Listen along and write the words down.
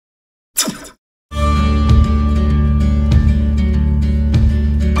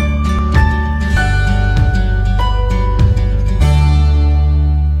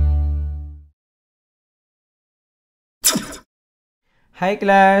Hi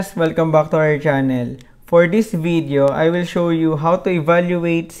class! Welcome back to our channel. For this video, I will show you how to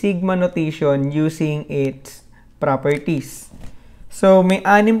evaluate sigma notation using its properties. So, may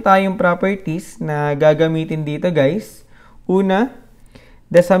 6 tayong properties na gagamitin dito guys. Una,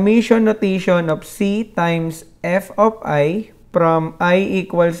 the summation notation of C times f of I from I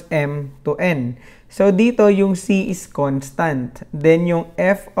equals m to n. So, dito yung C is constant. Then, yung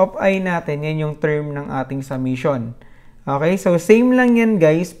f of I natin, yan yung term ng ating summation. Okay, so same lang yan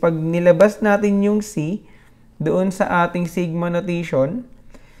guys. Pag nilabas natin yung C doon sa ating sigma notation,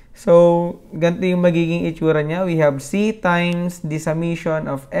 so ganito yung magiging itsura niya. We have C times the summation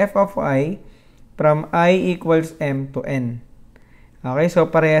of f of I from I equals m to n. Okay, so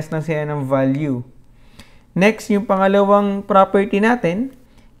parehas lang siya ng value. Next, yung pangalawang property natin,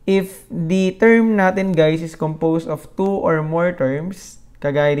 if the term natin guys is composed of 2 or more terms,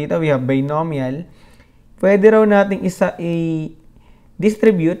 kagaya dito we have binomial, pwede raw nating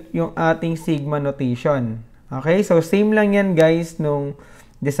i-distribute yung ating sigma notation. Okay, so same lang yan guys nung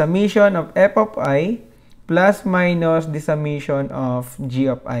the summation of f of I plus minus the summation of g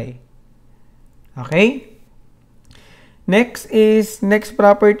of I. Okay? Next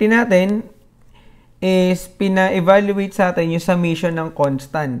property natin is pina-evaluate sa atin yung summation ng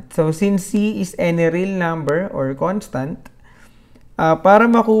constant. So since C is any real number or constant, para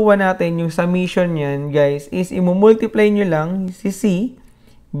makuha natin yung summation niyan, guys, is imumultiply nyo lang si C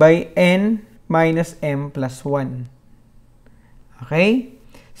by n minus m plus 1. Okay?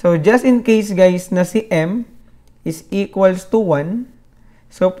 So, just in case, guys, na si m is equals to 1,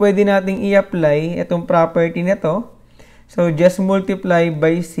 so, pwede nating i-apply itong property na to. So, just multiply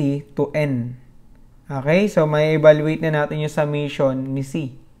by C to n. Okay? So, may evaluate na natin yung summation ni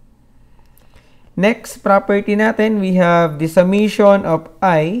C. Next property natin, we have the summation of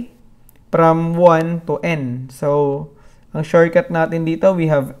I from 1 to n. So, ang shortcut natin dito,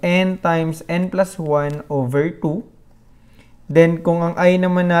 we have n times n plus 1 over 2. Then, kung ang I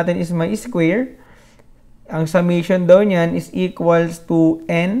naman natin is may square, ang summation daw niyan is equals to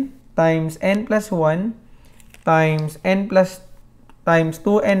n times n plus 1 times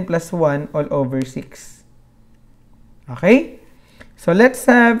 2n plus 1 all over 6. Okay? So, let's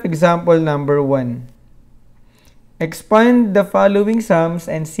have example number 1. Expand the following sums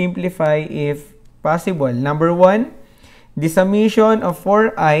and simplify if possible. Number 1, the summation of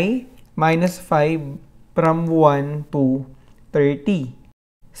 4i minus 5 from 1 to 30.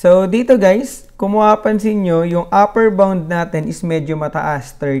 So, dito guys, kung mapapansin nyo, yung upper bound natin is medyo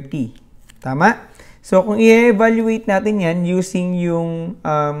mataas, 30. Tama? So, kung i-evaluate natin yan using yung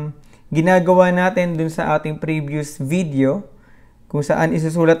ginagawa natin dun sa ating previous video, kung saan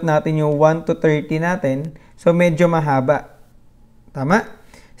isusulat natin yung 1 to 30 natin, so medyo mahaba. Tama?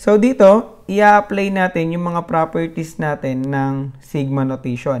 So dito, i-apply natin yung mga properties natin ng sigma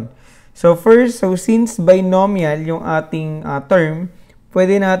notation. So first, so since binomial yung ating term,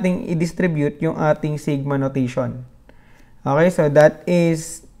 pwede nating i-distribute yung ating sigma notation. Okay, so that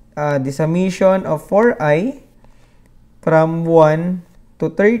is the summation of 4i from 1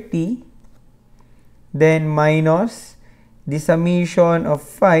 to 30, then minus the summation of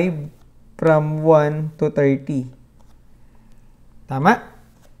 5 from 1 to 30. Tama?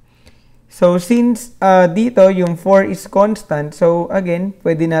 So, since dito yung 4 is constant, so again,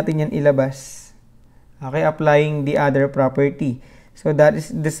 pwede natin yan ilabas. Okay, applying the other property. So, that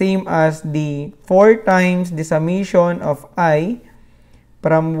is the same as the 4 times the summation of I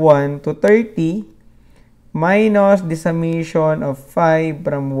from 1 to 30 minus the summation of 5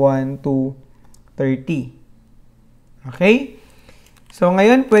 from 1 to 30. Okay? So,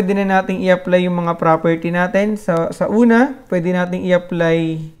 ngayon, pwede na nating i-apply yung mga property natin. So, sa una, pwede nating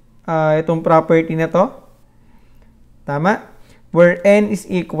i-apply itong property na to. Tama? Where n is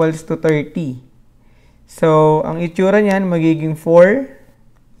equals to 30. So, ang itsura niyan, magiging 4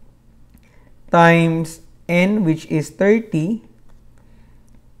 times n, which is 30,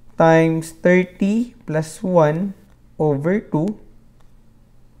 times 30 plus 1 over 2.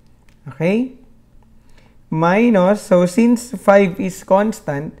 Okay? Minus, so since 5 is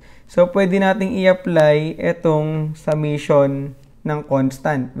constant, so pwede nating i-apply itong summation ng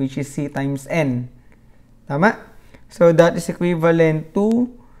constant, which is C times N. Tama? So that is equivalent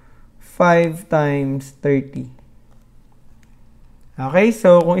to 5 times 30. Okay,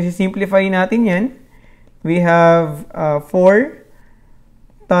 so kung isi-simplify natin yan, we have 4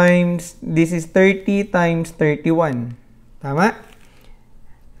 times, this is 30 times 31. Tama?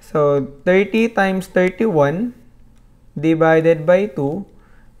 So, 30 times 31 divided by 2,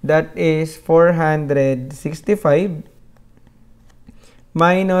 that is 465,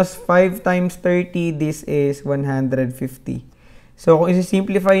 minus 5 times 30, this is 150. So, kung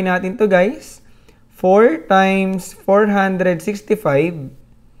isi-simplify natin to guys, 4 times 465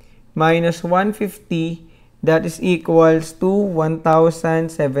 minus 150, that is equals to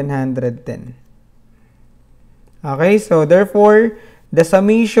 1,710. Okay, so therefore, the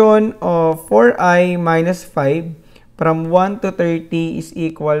summation of 4i minus 5 from 1 to 30 is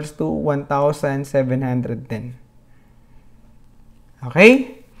equals to 1,710.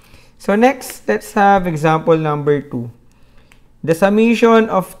 Okay? So next, let's have example number 2. The summation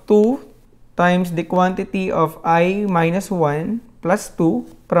of 2 times the quantity of I minus 1 plus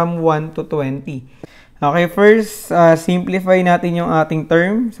 2 from 1 to 20. Okay, first, simplify natin yung ating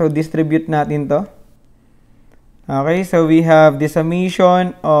term. So, distribute natin to. Okay, so we have the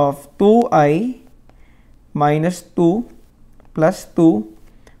summation of 2i minus 2 plus 2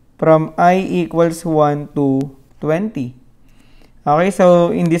 from I equals 1 to 20. Okay,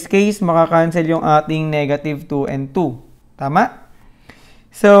 so in this case, makakancel yung ating negative 2 and 2. Tama?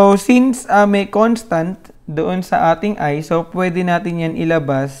 So, since may constant doon sa ating I, so pwede natin yan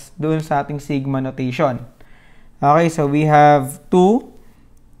ilabas doon sa ating sigma notation. Okay, so we have 2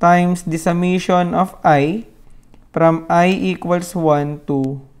 times the summation of I from I equals 1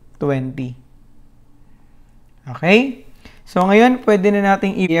 to 20. Okay? So, ngayon, pwede na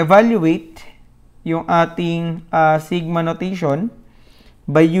natin i-evaluate yung ating sigma notation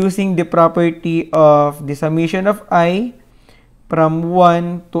by using the property of the summation of I from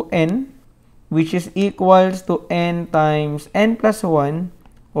 1 to n, which is equals to n times n plus 1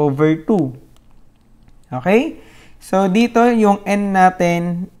 over 2. Okay? So, dito yung n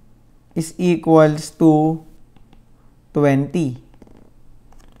natin is equals to 20.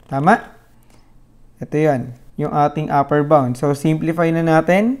 Tama? Ito yun, yung ating upper bound. So, simplify na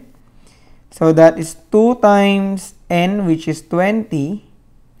natin. So, that is 2 times n, which is 20,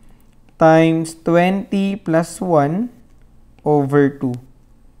 times 20 plus 1 over 2.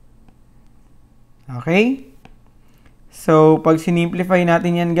 Okay? So, pag sinimplify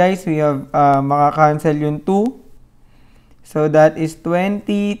natin yan, guys, we have, makakancel yung 2. So, that is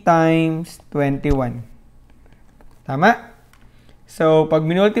 20 times 21. Tama? So, pag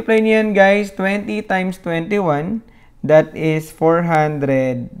minultiply niyan, guys, 20 times 21, that is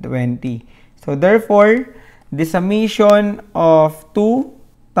 420. So, therefore, the summation of 2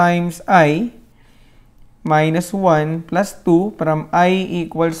 times I minus 1 plus 2 from I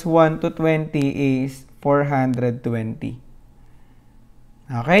equals 1 to 20 is 420.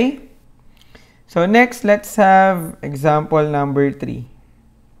 Okay? So, next, let's have example number 3.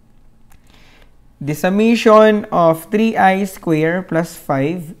 The summation of 3i squared plus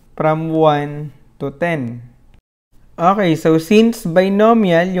 5 from 1 to 10. Okay, so since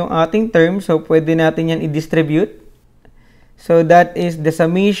binomial yung ating term, so pwede natin yan i-distribute. So that is the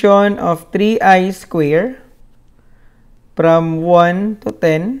summation of 3i squared from 1 to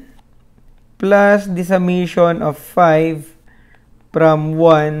 10 plus the summation of 5 from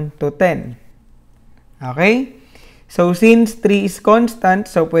 1 to 10. Okay? So since 3 is constant,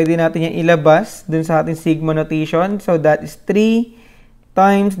 so pwede natin yan ilabas dun sa ating sigma notation. So that is 3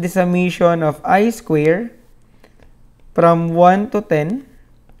 times the summation of I squared from 1 to 10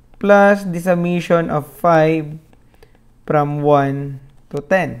 plus the summation of 5 from 1 to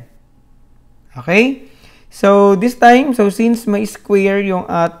 10. Okay? So, this time, so since may square yung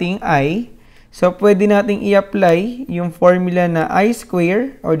ating I, so pwede nating i-apply yung formula na I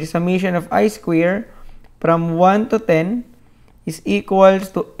square or the summation of I square from 1 to 10 is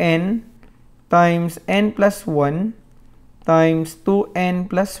equals to n times n plus 1 times 2n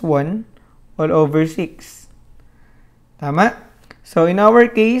plus 1 all over 6. Tama? So, in our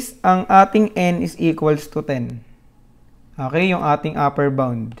case, ang ating n is equals to 10. Okay, yung ating upper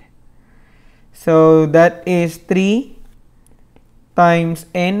bound. So, that is 3 times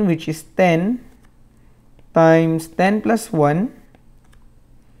n, which is 10, times 10 plus 1,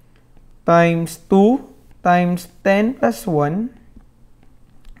 times 2, times 10 plus 1,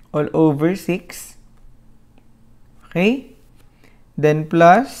 all over 6. Okay? Then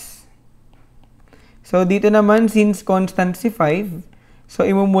plus, so, dito naman, since constant si 5, so,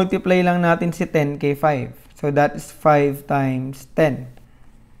 i-multiply lang natin si 10 kay 5. So, that is 5 times 10.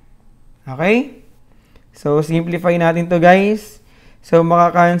 Okay? So, simplify natin to guys. So,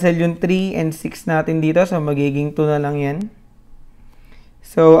 makakancel yung 3 and 6 natin dito. So, magiging 2 na lang yan.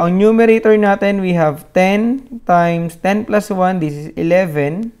 So, ang numerator natin, we have 10 times 10 plus 1, this is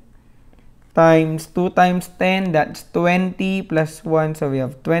 11, times 2 times 10, that's 20 plus 1, so we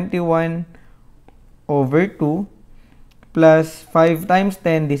have 21 over 2 plus 5 times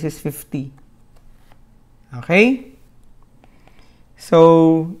 10, this is 50. Okay?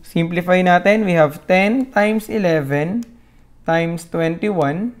 So, simplify natin. We have 10 times 11 times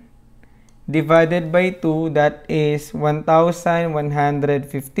 21 divided by 2, that is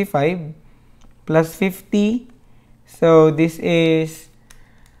 1,155 plus 50. So this is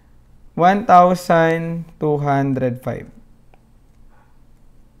 1,205.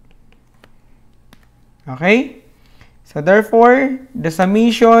 Okay? So therefore, the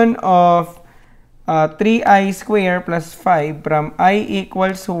summation of 3i squared plus 5 from I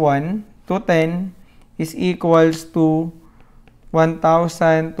equals 1 to 10 is equals to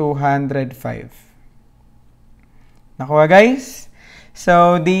 1,205. Nakuha guys?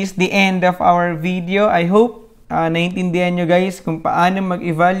 So this is the end of our video. I hope naintindihan nyo guys kung paano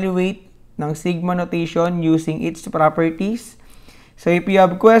mag-evaluate ng sigma notation using its properties. So if you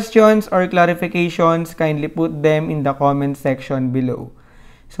have questions or clarifications, kindly put them in the comment section below.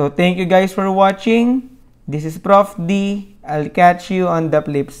 So thank you guys for watching. This is Prof. D. I'll catch you on the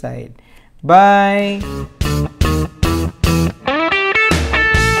flip side. Bye!